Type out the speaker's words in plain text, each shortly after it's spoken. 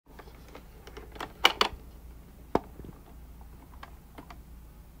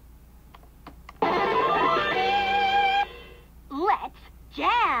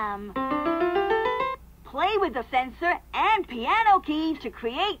with the sensor and piano keys to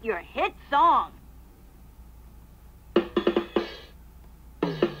create your hit song.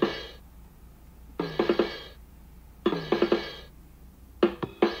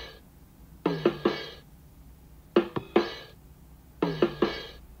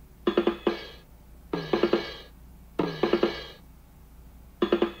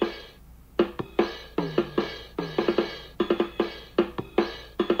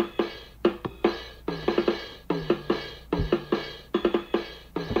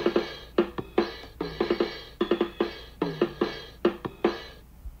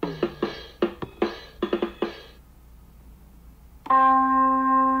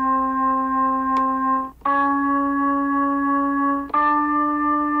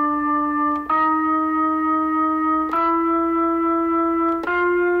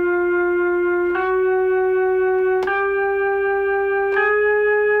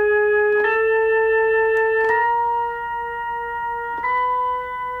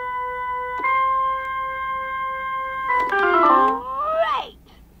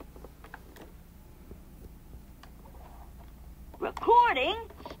 Recording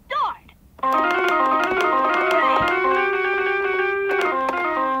start.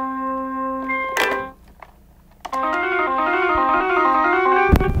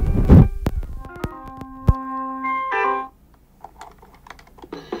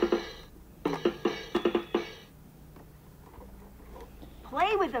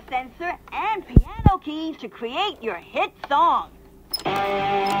 Play with the sensor and piano keys to create your hit song.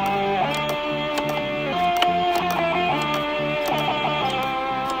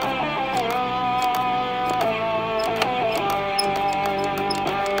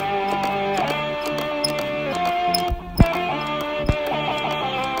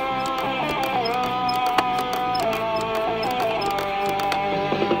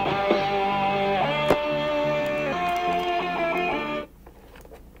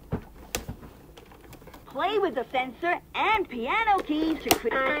 Play with the sensor and piano keys to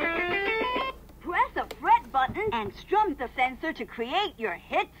create. Press a fret button and strum the sensor to create your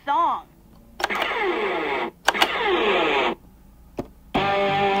hit song.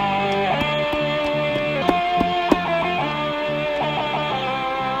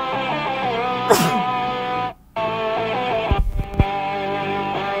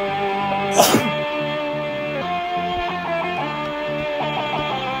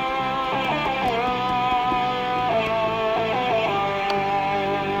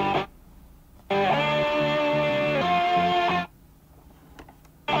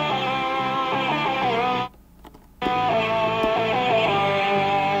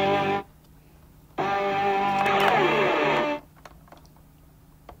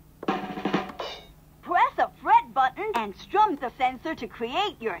 And strum the sensor to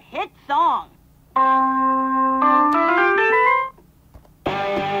create your hit song.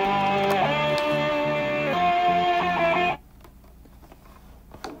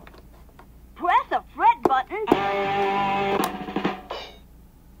 Press a fret button.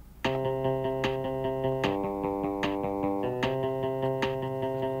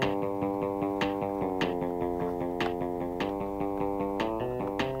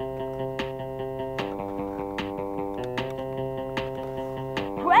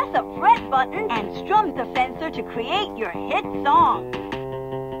 Press a fret button and strum the sensor to create your hit song.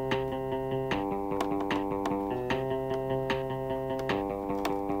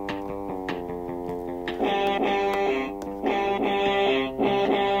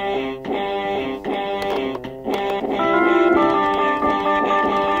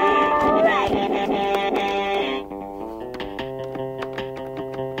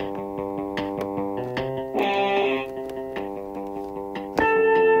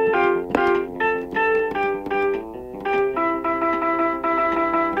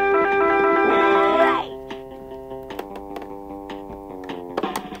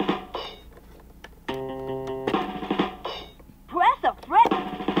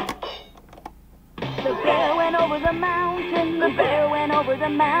 Over the mountain, the bear went over the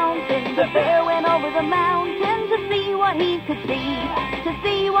mountain, the bear went over the mountain to see what he could see, to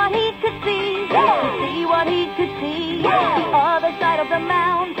see what he could see, to see what he could see. The other side of the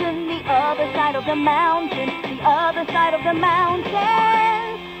mountain, the other side of the mountain, the other side of the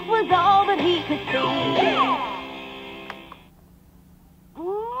mountain was all that he could see.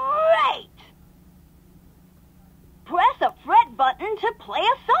 Great! Press a fret button to play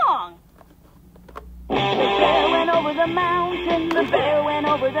a song. The bear went over the mountain, the bear went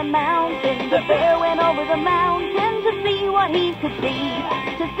over the mountain, the bear went over the mountain to see what he could see,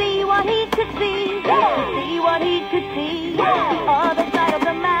 to see what he could see, to see what he could see. The other side of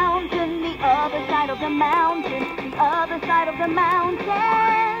the mountain, the other side of the mountain, the other side of the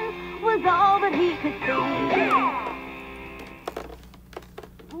mountain was all that he could see.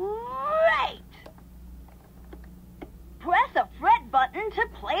 Great! Press a fret button to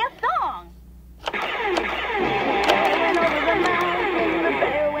play a song. The bear went over the mountain, the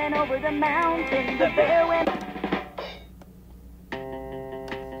bear went over the mountain, the bear went...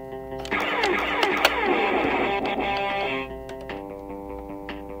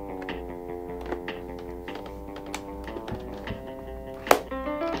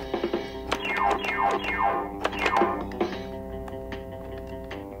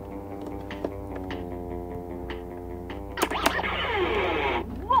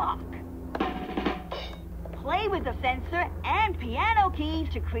 Play with the sensor and piano keys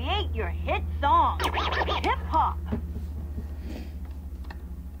to create your hit song. Hip-hop.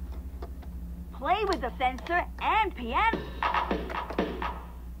 Play with the sensor and piano...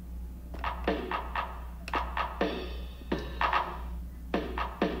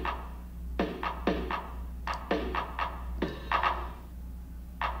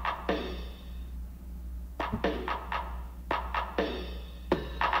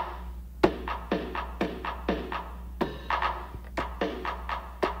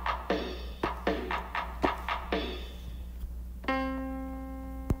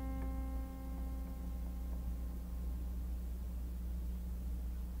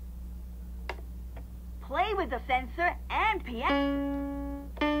 Play with the sensor and piano...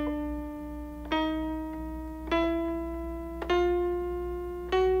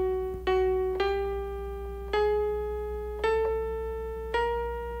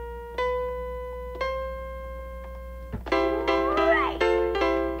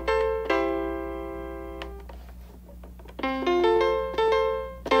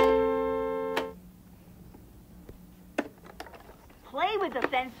 Play with the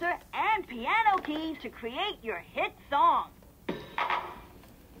sensor and piano keys to create your hit song.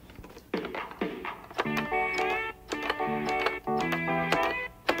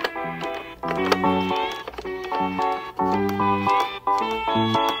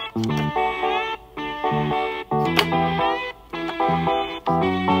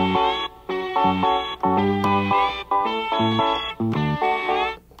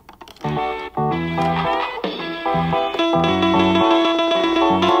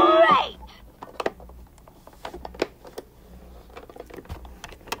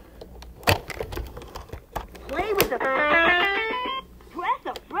 Press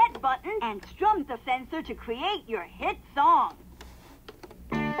a fret button and strum the sensor to create your hit song.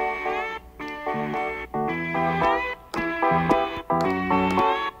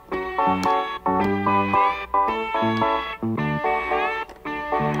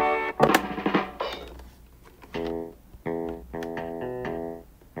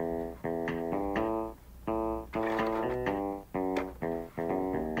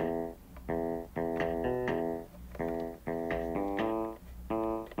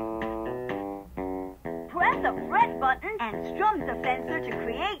 Press the fret button and strum the sensor to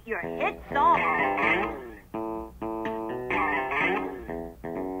create your hit song.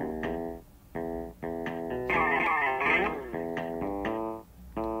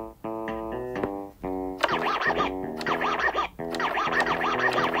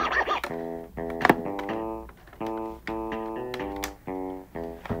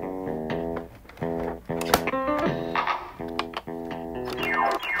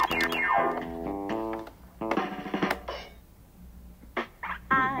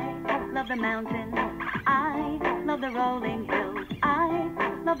 Love the mountain, I love the rolling hills, I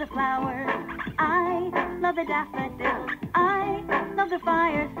love the flowers, I love the daffodils, I love the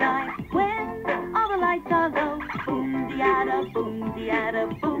fireside when all the lights are low. Boom de-ada, boom de-ada,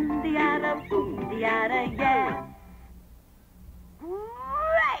 boom de-ada, boom de-ada, yeah.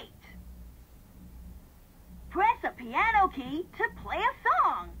 Great! Press a piano key to play a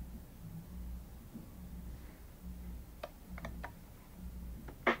song.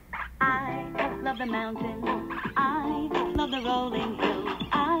 I love the mountain, I love the rolling hills,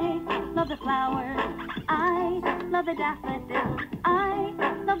 I love the flowers, I love the daffodils, I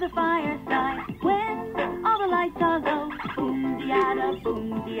love the fireside when all the lights are low. Boom de-ada,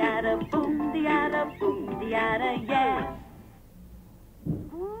 boom de-ada, boom de-ada, boom de-ada, yeah.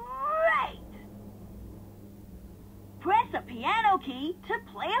 Great! Press a piano key to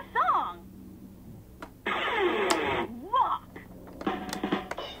play a song. Rock.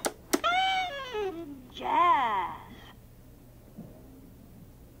 Jazz.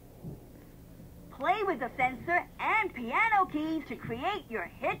 Play with the sensor and piano keys to create your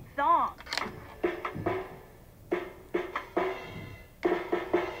hit song.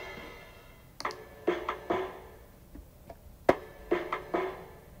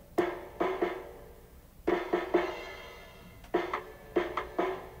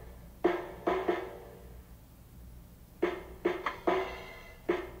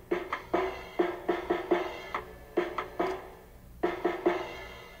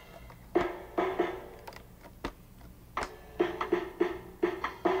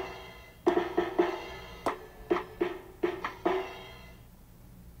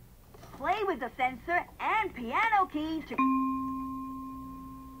 sensor and piano keys to...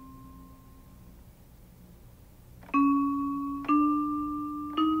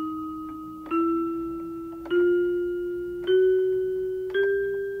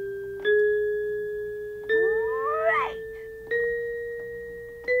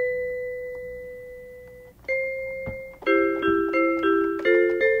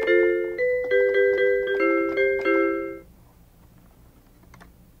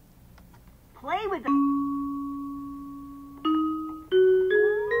 Play with the...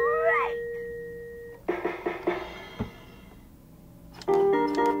 Right.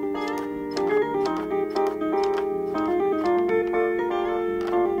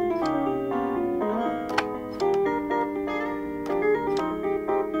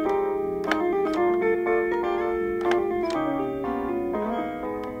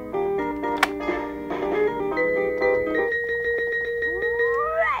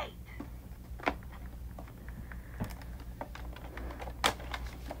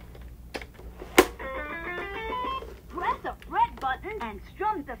 And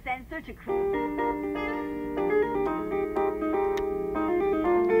strum the sensor to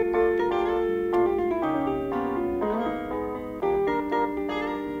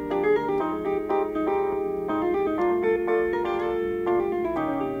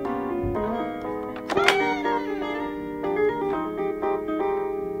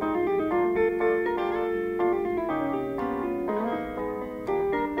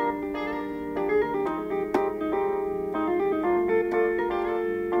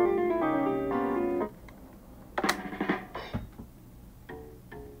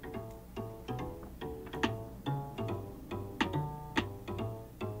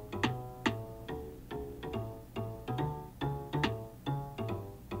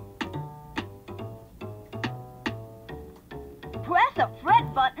press a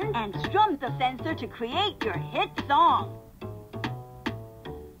fret button and strum the sensor to create your hit song.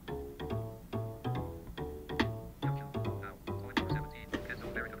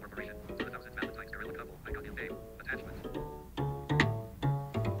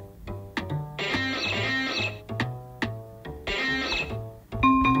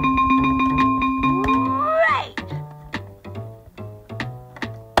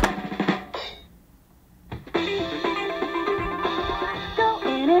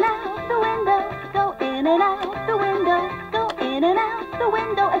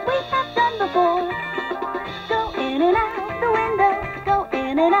 As we have done before. Go in and out the window, go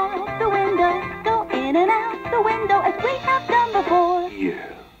in and out the window, go in and out the window as we have done before. Yeah.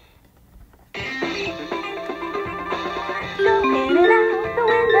 Go in and out the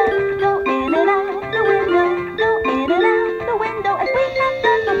window, go in and out the window, go in and out the window as we have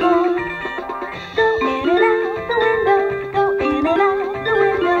done before. Go in and out the window, go in and out the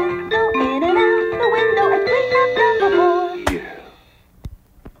window, go in and out the window as we have done before.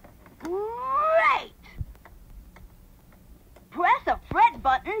 Press a fret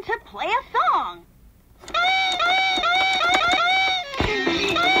button to play a song.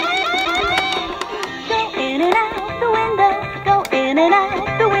 Go in and out the window, go in and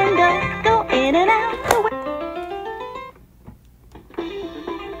out the window, go in and out the window.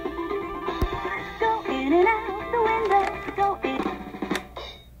 Go in and out the window, go in.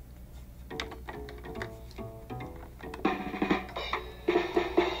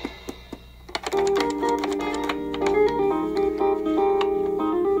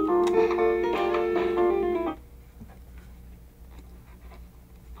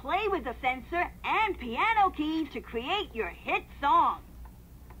 Play with the sensor and piano keys to create your hit song.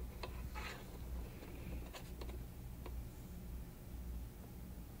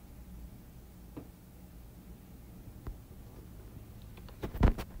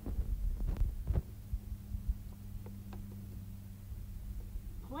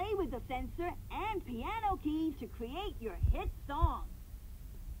 Play with the sensor and piano keys to create your hit song.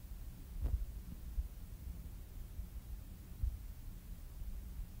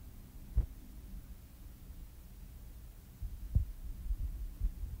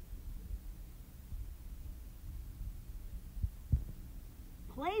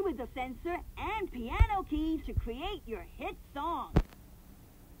 Play with the sensor and piano keys to create your hit song.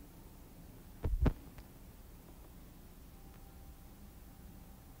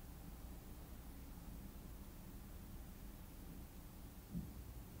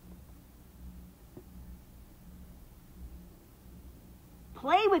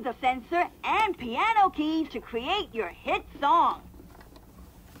 Play with the sensor and piano keys to create your hit song.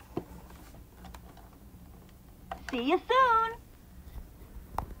 See you soon!